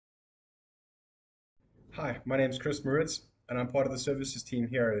Hi, my name is Chris Moritz, and I'm part of the services team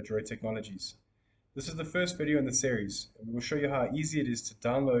here at Adroit Technologies. This is the first video in the series, and we will show you how easy it is to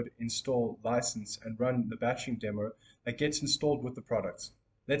download, install, license, and run the batching demo that gets installed with the product.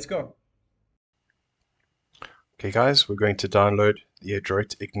 Let's go. Okay guys, we're going to download the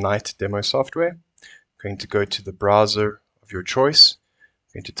Adroit Ignite demo software. Going to go to the browser of your choice.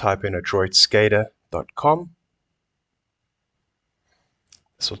 Going to type in adroitskater.com.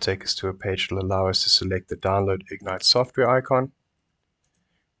 This will take us to a page that will allow us to select the download Ignite software icon.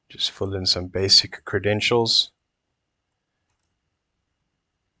 Just fill in some basic credentials.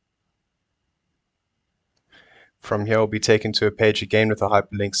 From here we'll be taken to a page again with a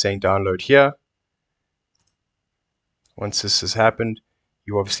hyperlink saying download here. Once this has happened,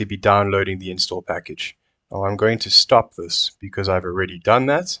 you will obviously be downloading the install package. Now I'm going to stop this because I've already done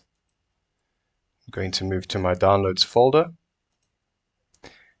that. I'm going to move to my downloads folder.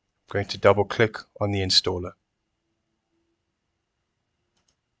 I'm going to double click on the installer.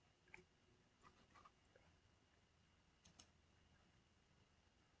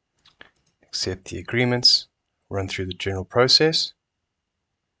 Accept the agreements, run through the general process,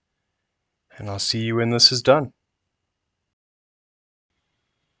 and I'll see you when this is done.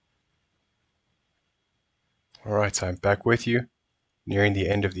 Alright, I'm back with you, nearing the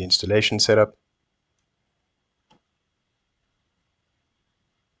end of the installation setup.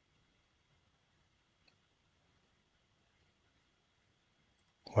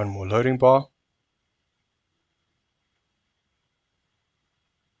 One more loading bar.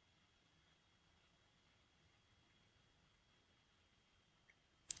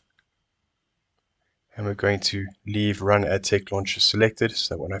 And we're going to leave Run AdTech Launcher selected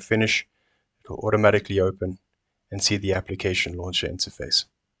so that when I finish, it will automatically open and see the application launcher interface.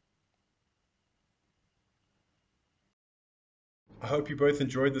 I hope you both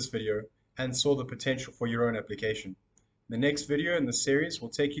enjoyed this video and saw the potential for your own application. The next video in the series will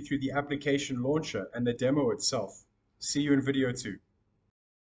take you through the application launcher and the demo itself. See you in video 2.